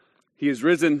He is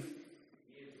risen.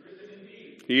 He is risen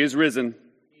indeed. He is risen.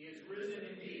 He is risen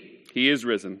indeed. He is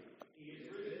risen. He is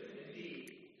risen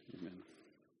indeed.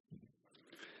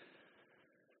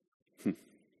 Amen.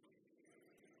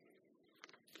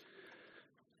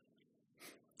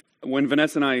 When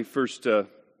Vanessa and I first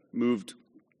moved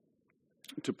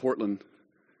to Portland,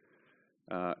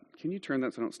 can you turn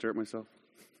that so I don't stare at myself?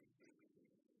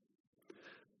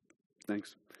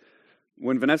 Thanks.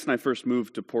 When Vanessa and I first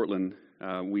moved to Portland,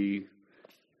 we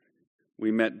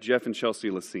met Jeff and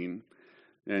Chelsea Lacine,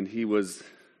 and he was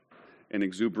an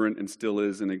exuberant and still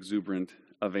is an exuberant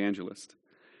evangelist.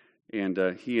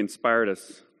 And he inspired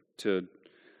us to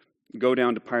go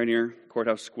down to Pioneer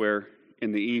Courthouse Square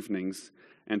in the evenings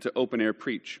and to open air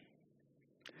preach.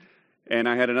 And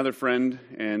I had another friend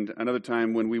and another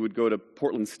time when we would go to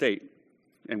Portland State,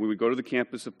 and we would go to the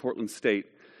campus of Portland State,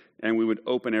 and we would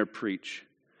open air preach,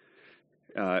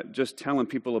 just telling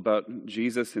people about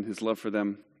Jesus and his love for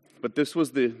them. But this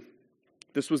was the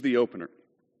opener.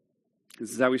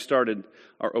 This is how we started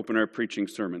our open air preaching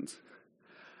sermons.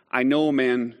 I know a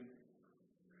man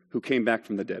who came back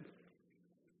from the dead.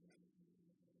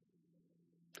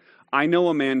 I know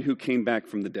a man who came back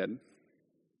from the dead.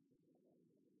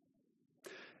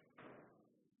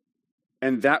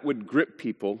 And that would grip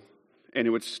people, and it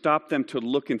would stop them to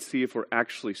look and see if we're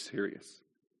actually serious.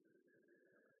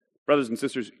 Brothers and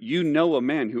sisters, you know a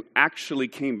man who actually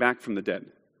came back from the dead.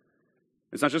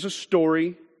 It's not just a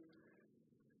story.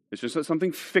 It's just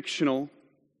something fictional.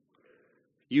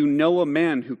 You know a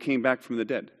man who came back from the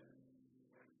dead.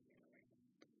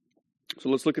 So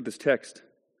let's look at this text.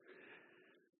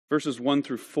 Verses 1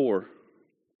 through 4.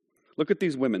 Look at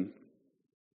these women.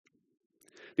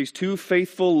 These two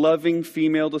faithful, loving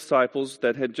female disciples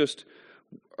that had just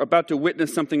about to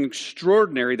witness something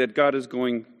extraordinary that God is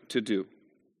going to do.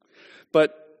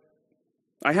 But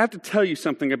I have to tell you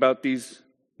something about these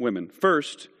women.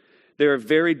 First, they are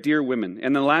very dear women. And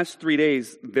in the last 3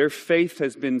 days, their faith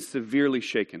has been severely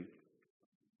shaken.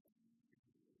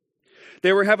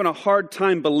 They were having a hard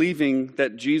time believing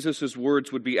that Jesus'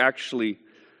 words would be actually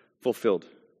fulfilled.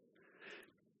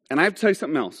 And I have to tell you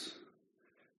something else.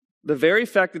 The very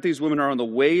fact that these women are on the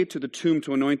way to the tomb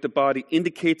to anoint the body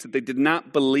indicates that they did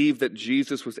not believe that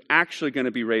Jesus was actually going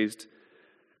to be raised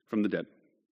from the dead.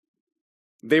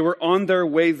 They were on their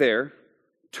way there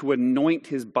to anoint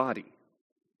his body.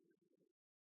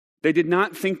 They did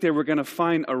not think they were going to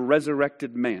find a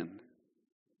resurrected man.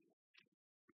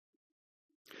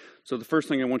 So the first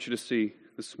thing I want you to see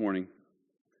this morning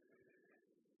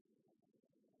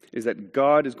is that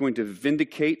God is going to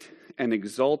vindicate and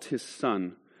exalt his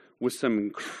Son with some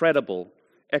incredible,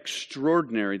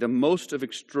 extraordinary, the most of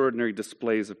extraordinary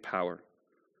displays of power.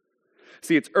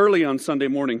 See, it's early on Sunday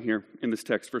morning here in this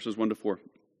text, verses 1 to 4.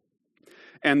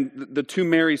 And the two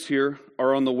Marys here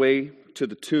are on the way to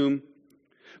the tomb.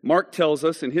 Mark tells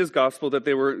us in his gospel that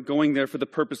they were going there for the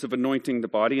purpose of anointing the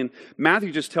body. And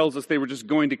Matthew just tells us they were just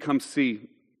going to come see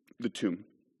the tomb.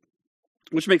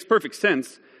 Which makes perfect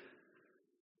sense,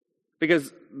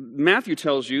 because Matthew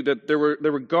tells you that there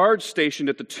were guards stationed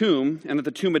at the tomb and that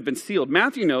the tomb had been sealed.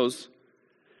 Matthew knows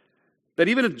that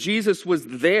even if Jesus was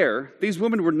there, these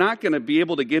women were not going to be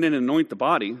able to get in and anoint the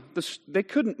body. They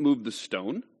couldn't move the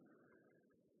stone.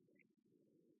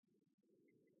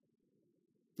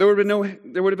 There would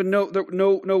have been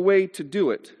no way to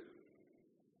do it.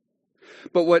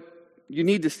 But what you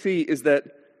need to see is that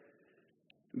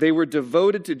they were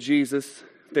devoted to Jesus.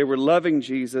 They were loving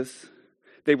Jesus.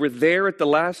 They were there at the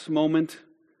last moment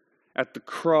at the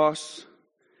cross.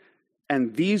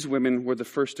 And these women were the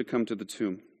first to come to the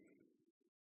tomb.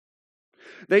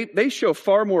 They show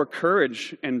far more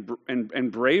courage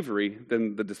and bravery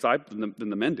than the disciples, than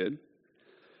the men did.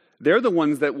 They're the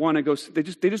ones that want to go. They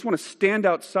just want to stand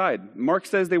outside. Mark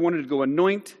says they wanted to go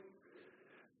anoint.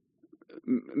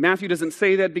 Matthew doesn't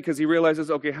say that because he realizes,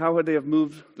 okay, how would they have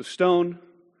moved the stone?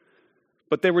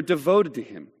 But they were devoted to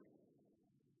him,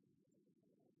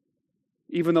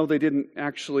 even though they didn't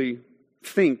actually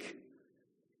think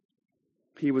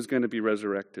he was going to be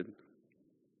resurrected.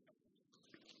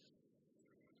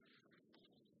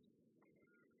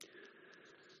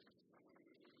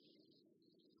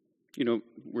 You know,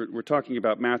 we're talking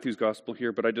about Matthew's gospel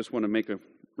here, but I just want to make a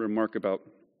remark about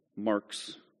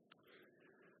Mark's.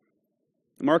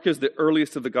 Mark is the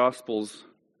earliest of the gospels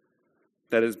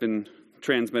that has been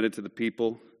transmitted to the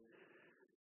people.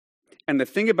 And the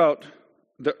thing about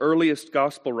the earliest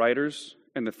gospel writers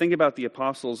and the thing about the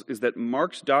apostles is that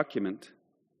Mark's document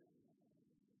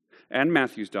and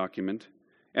Matthew's document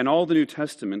and all the New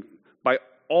Testament, by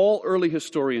all early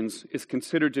historians, is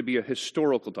considered to be a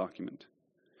historical document.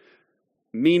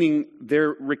 meaning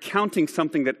they're recounting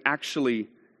something that actually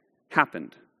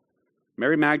happened.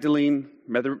 Mary Magdalene,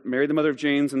 Mary the mother of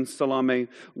James, and Salome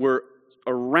were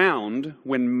around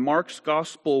when Mark's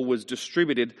gospel was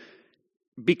distributed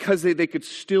because they could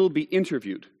still be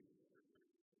interviewed.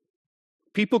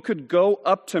 People could go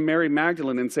up to Mary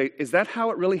Magdalene and say, is that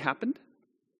how it really happened?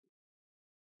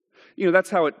 That's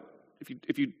how it,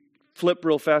 if you flip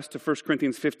real fast to 1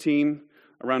 Corinthians 15,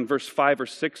 around verse 5 or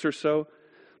 6 or so,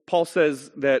 Paul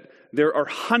says that there are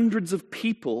hundreds of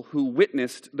people who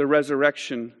witnessed the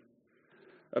resurrection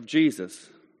of Jesus.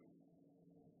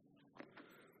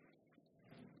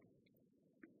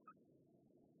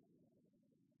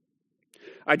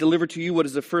 I deliver to you what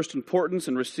is of first importance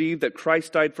and received, that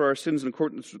Christ died for our sins in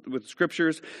accordance with the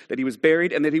Scriptures, that he was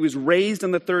buried, and that he was raised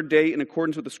on the third day in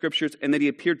accordance with the Scriptures, and that he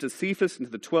appeared to Cephas and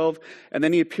to the 12, and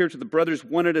then he appeared to the brothers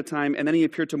one at a time, and then he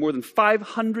appeared to more than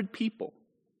 500 people.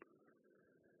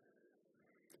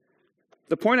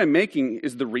 The point I'm making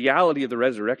is the reality of the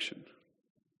resurrection.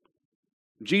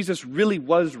 Jesus really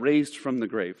was raised from the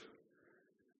grave.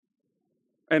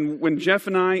 And when Jeff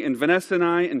and I and Vanessa and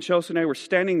I and Chelsea and I were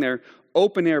standing there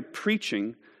open air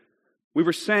preaching, we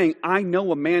were saying, I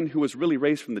know a man who was really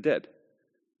raised from the dead.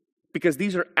 Because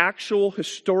these are actual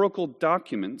historical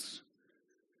documents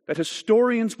that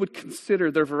historians would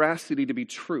consider their veracity to be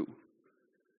true.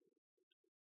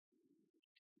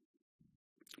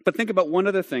 But think about one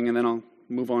other thing, and then I'll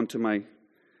move on to my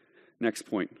next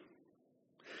point.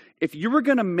 If you were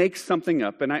going to make something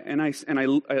up, and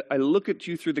I look at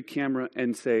you through the camera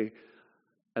and say,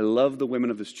 I love the women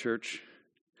of this church.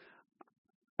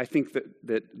 I think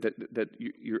that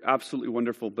you're absolutely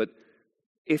wonderful. But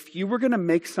if you were going to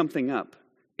make something up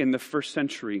in the first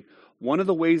century, one of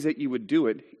the ways that you would do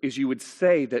it is you would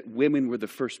say that women were the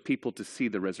first people to see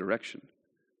the resurrection.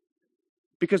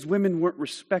 Because women weren't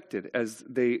respected as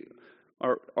they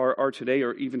are today,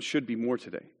 or even should be more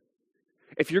today.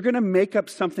 If you're going to make up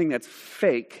something that's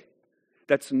fake,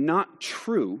 that's not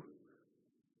true,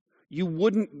 you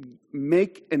wouldn't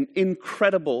make an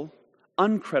uncredible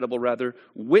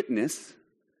witness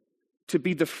to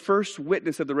be the first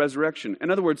witness of the resurrection.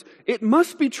 In other words, it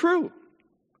must be true.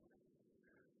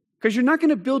 Because you're not going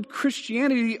to build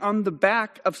Christianity on the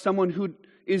back of someone who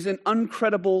is an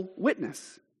uncredible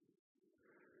witness.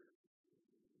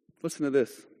 Listen to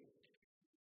this.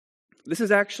 This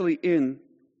is actually in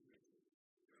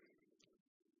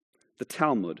the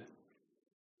Talmud.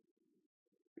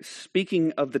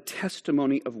 Speaking of the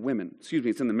testimony of women. Excuse me,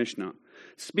 it's in the Mishnah.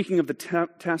 Speaking of the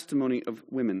testimony of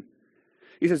women.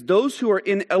 He says, those who are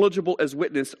ineligible as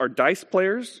witness are dice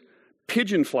players,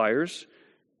 pigeon flyers,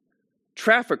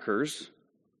 traffickers,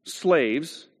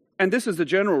 slaves, and this is the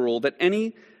general rule, that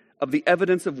any of the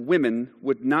evidence of women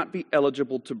would not be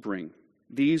eligible to bring.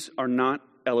 These are not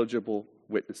eligible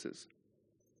witnesses.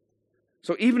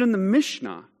 So even in the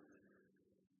Mishnah,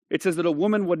 it says that a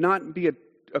woman would not be a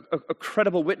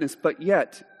credible witness, but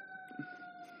yet,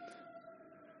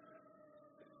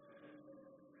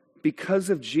 because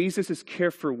of Jesus'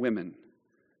 care for women,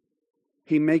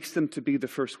 he makes them to be the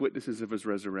first witnesses of his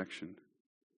resurrection.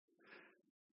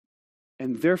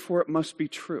 And therefore it must be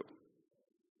true.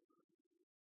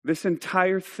 This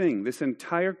entire thing, this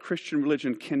entire Christian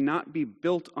religion cannot be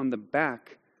built on the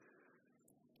back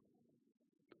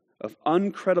of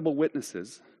uncredible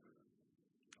witnesses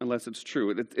unless it's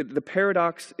true. The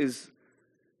paradox is,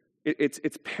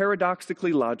 it's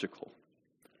paradoxically logical.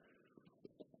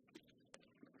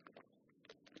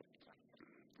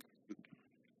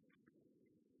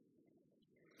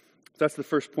 That's the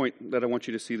first point that I want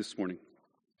you to see this morning.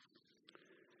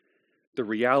 The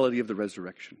reality of the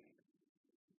resurrection.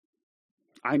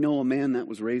 I know a man that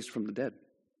was raised from the dead.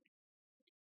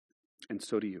 And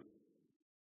so do you.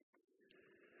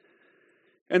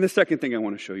 And the second thing I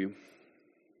want to show you.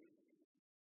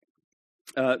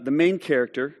 The main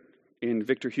character in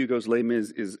Victor Hugo's Les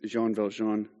Mis is Jean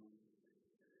Valjean.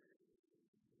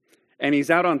 And he's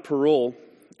out on parole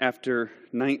after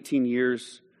 19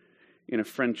 years in a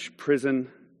French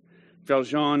prison.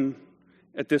 Valjean,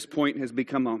 at this point, has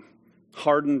become a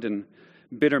hardened and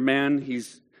bitter man.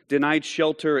 He's denied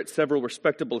shelter at several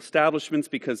respectable establishments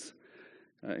because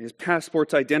his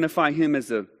passports identify him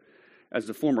as a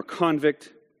former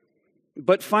convict.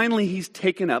 But finally, he's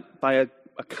taken up by a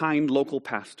kind local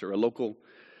pastor, a local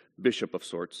bishop of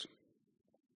sorts.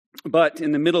 But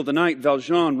in the middle of the night,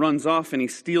 Valjean runs off and he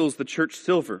steals the church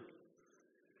silver.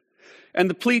 And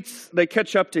the police, they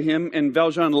catch up to him, and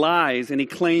Valjean lies, and he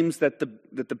claims that the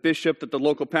bishop, that the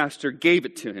local pastor gave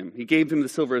it to him. He gave him the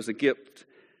silver as a gift.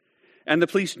 And the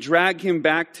police drag him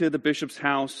back to the bishop's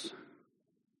house.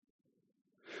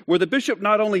 where the bishop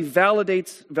not only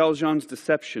validates Valjean's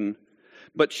deception,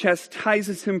 but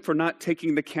chastises him for not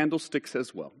taking the candlesticks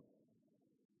as well.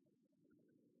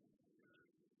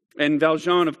 And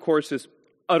Valjean, of course, is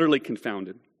utterly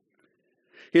confounded.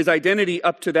 His identity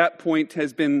up to that point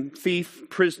has been thief,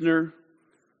 prisoner,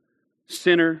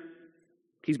 sinner.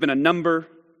 He's been a number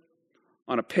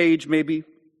on a page, maybe.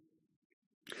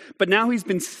 But now he's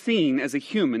been seen as a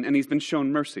human, and he's been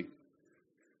shown mercy.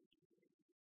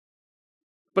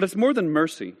 But it's more than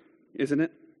mercy, isn't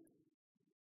it?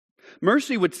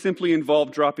 Mercy would simply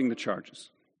involve dropping the charges.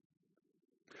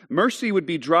 Mercy would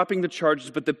be dropping the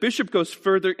charges, but the bishop goes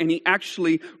further and he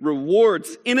actually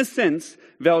rewards, in a sense,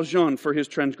 Valjean for his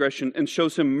transgression and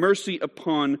shows him mercy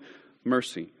upon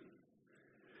mercy.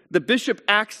 The bishop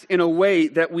acts in a way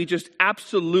that we just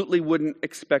absolutely wouldn't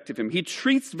expect of him. He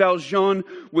treats Valjean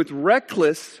with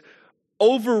reckless,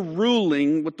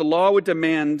 overruling what the law would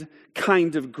demand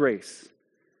kind of grace.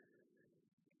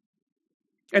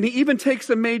 And he even takes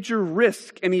a major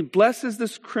risk, and he blesses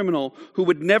this criminal who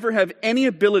would never have any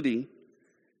ability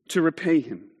to repay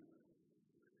him.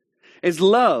 His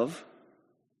love,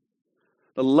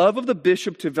 the love of the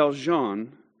bishop to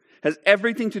Valjean, has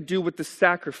everything to do with the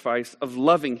sacrifice of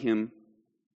loving him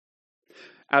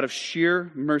out of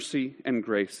sheer mercy and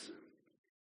grace.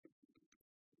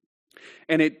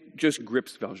 And it just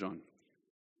grips Valjean.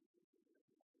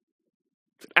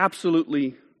 It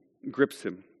absolutely grips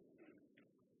him.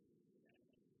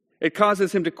 It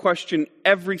causes him to question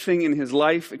everything in his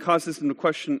life. It causes him to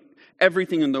question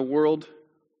everything in the world.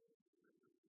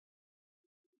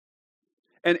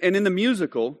 And in the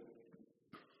musical,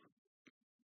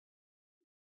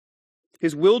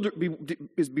 his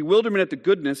bewilderment at the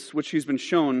goodness which he's been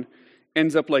shown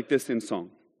ends up like this in song.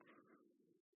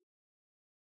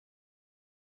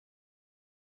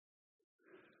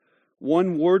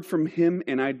 One word from him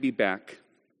and I'd be back,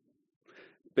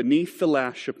 beneath the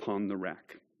lash upon the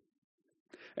rack.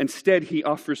 Instead, he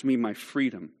offers me my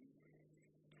freedom.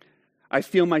 I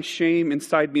feel my shame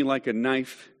inside me like a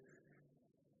knife.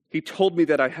 He told me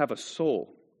that I have a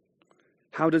soul.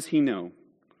 How does he know?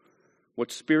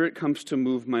 What spirit comes to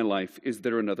move my life? Is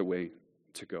there another way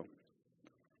to go?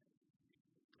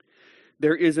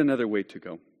 There is another way to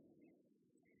go.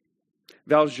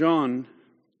 Valjean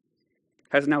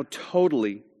has now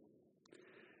totally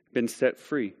been set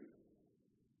free.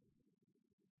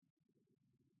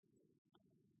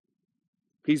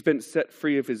 He's been set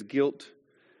free of his guilt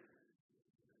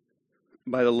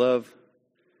by the love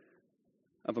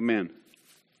of a man.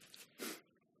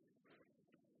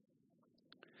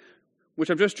 Which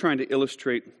I'm just trying to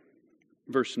illustrate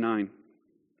verse 9.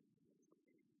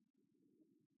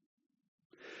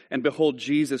 And behold,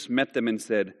 Jesus met them and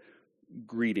said,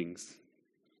 "Greetings."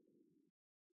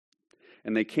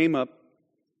 And they came up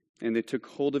and they took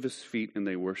hold of his feet and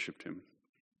they worshiped him.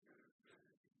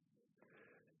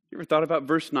 You ever thought about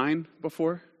verse 9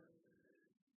 before?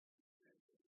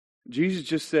 Jesus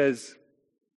just says,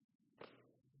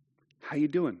 "How you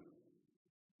doing?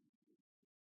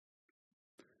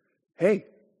 Hey."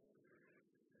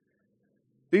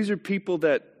 These are people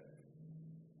that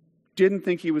didn't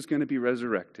think he was going to be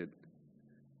resurrected.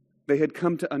 They had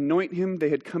come to anoint him.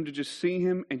 They had come to just see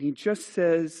him. And he just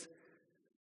says,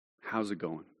 "How's it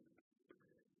going?"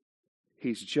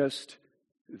 He's just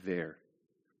there.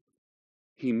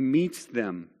 He meets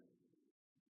them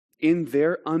in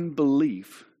their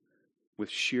unbelief with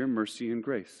sheer mercy and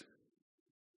grace.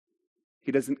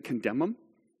 He doesn't condemn them.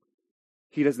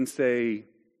 He doesn't say,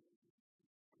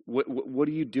 what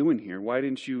are you doing here? Why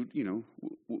didn't you,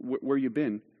 where you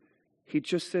been? He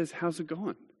just says, "How's it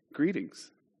going?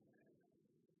 Greetings."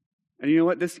 And you know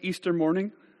what? This Easter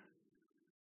morning,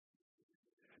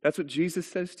 that's what Jesus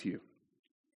says to you.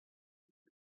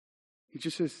 He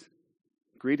just says,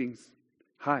 "Greetings.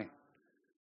 Hi,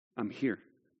 I'm here."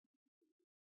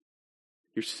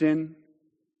 Your sin,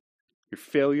 your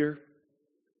failure,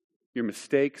 your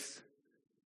mistakes,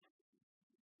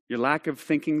 your lack of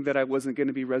thinking that I wasn't going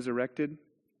to be resurrected,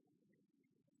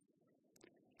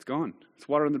 it's gone. It's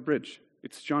water on the bridge.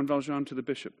 It's Jean Valjean to the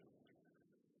bishop.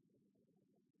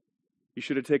 You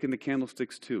should have taken the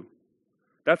candlesticks too.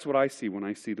 That's what I see when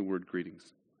I see the word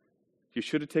greetings. You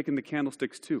should have taken the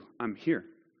candlesticks too. I'm here.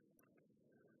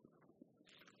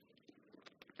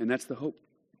 And that's the hope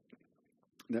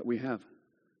that we have.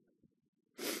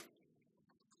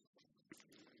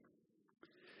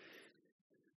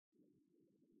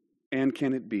 And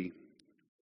can it be?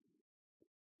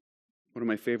 One of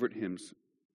my favorite hymns,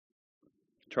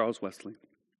 Charles Wesley.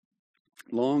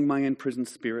 Long my imprisoned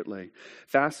spirit lay,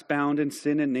 fast bound in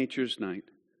sin and nature's night.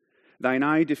 Thine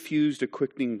eye diffused a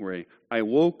quickening ray. I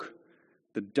woke,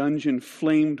 The dungeon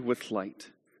flamed with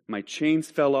light. My chains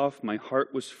fell off, my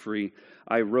heart was free.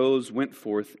 I rose, went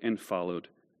forth, and followed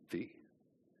thee.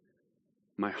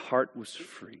 My heart was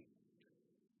free.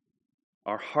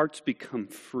 Our hearts become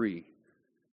free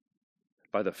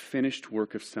by the finished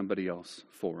work of somebody else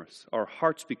for us. Our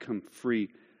hearts become free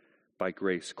by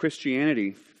grace.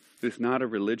 Christianity is not a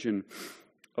religion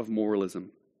of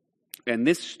moralism. And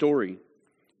this story,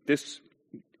 this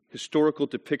historical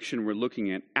depiction we're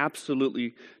looking at,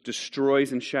 absolutely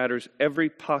destroys and shatters every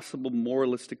possible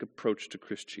moralistic approach to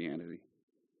Christianity.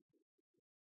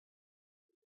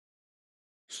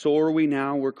 Soar we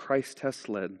now where Christ has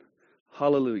led.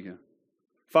 Hallelujah.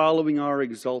 Following our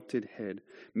exalted head.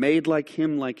 Made like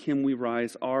him we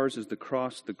rise. Ours is the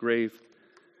cross, the grave,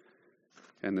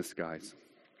 and the skies.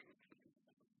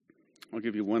 I'll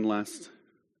give you one last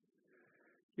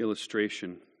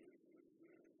illustration.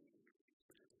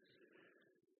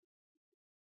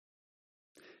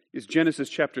 Is Genesis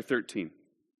chapter 13.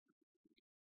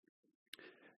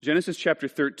 Genesis chapter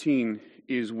 13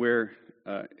 is where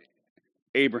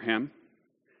Abraham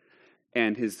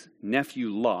and his nephew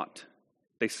Lot,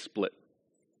 they split.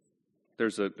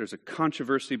 There's a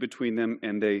controversy between them,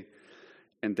 and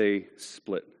they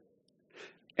split.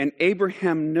 And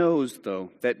Abraham knows,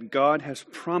 though, that God has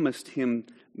promised him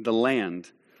the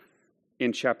land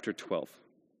in chapter 12.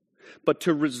 But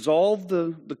to resolve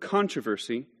the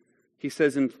controversy, he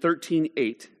says in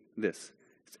 13:8 this.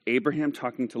 It's Abraham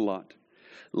talking to Lot.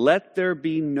 Let there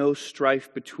be no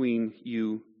strife between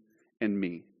you and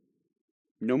me.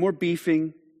 No more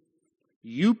beefing.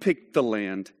 You pick the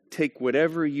land. Take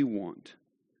whatever you want.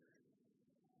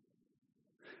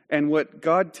 And what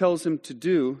God tells him to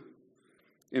do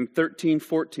in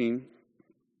 13:14,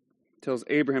 tells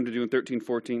Abraham to do in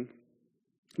 13:14,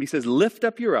 he says, lift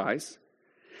up your eyes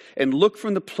and look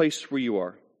from the place where you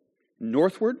are,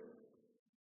 northward,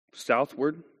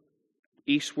 southward,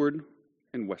 eastward,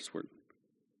 and westward.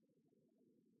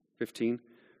 15,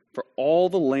 for all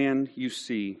the land you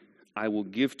see, I will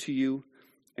give to you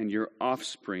and your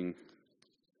offspring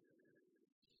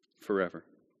forever.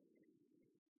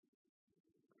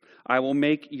 I will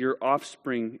make your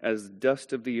offspring as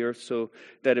dust of the earth, so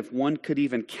that if one could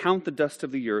even count the dust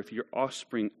of the earth, your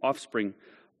offspring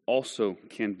also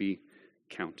can be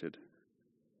counted.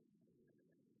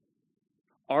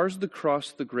 Ours the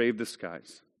cross, the grave, the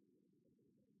skies.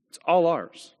 It's all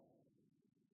ours.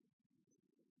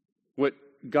 What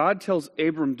God tells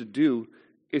Abram to do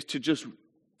is to just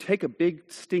take a big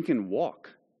stinking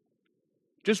walk.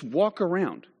 Just walk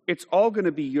around. It's all going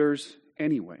to be yours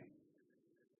anyway.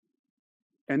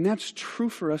 And that's true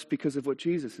for us because of what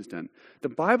Jesus has done. The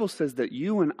Bible says that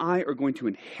you and I are going to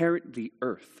inherit the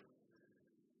earth.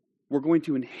 We're going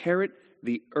to inherit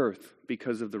the earth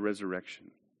because of the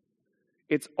resurrection.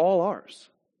 It's all ours,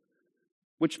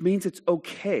 which means it's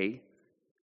okay.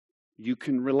 You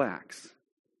can relax.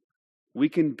 We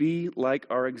can be like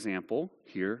our example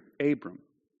here, Abram.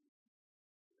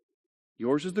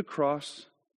 Yours is the cross,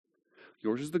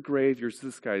 yours is the grave, yours is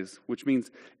the skies, which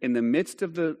means in the midst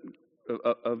of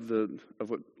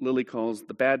what Lily calls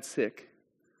the bad sick,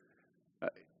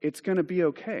 it's going to be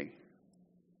okay.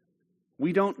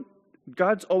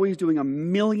 God's always doing a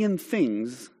million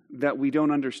things that we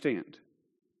don't understand.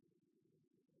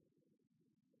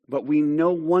 But we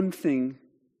know one thing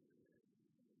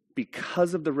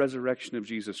because of the resurrection of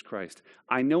Jesus Christ.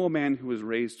 I know a man who was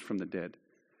raised from the dead,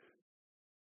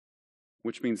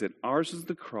 which means that ours is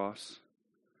the cross,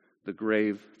 the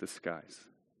grave, the skies.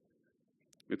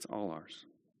 It's all ours.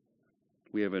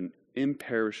 We have an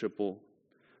imperishable,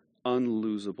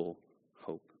 unlosable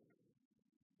hope.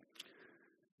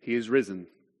 He is risen.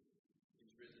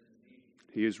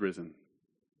 He is risen.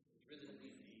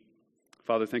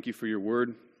 Father, thank you for your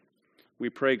word. We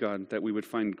pray, God, that we would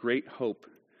find great hope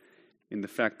in the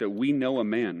fact that we know a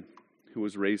man who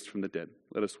was raised from the dead.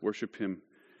 Let us worship him.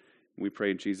 We pray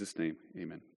in Jesus' name.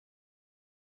 Amen.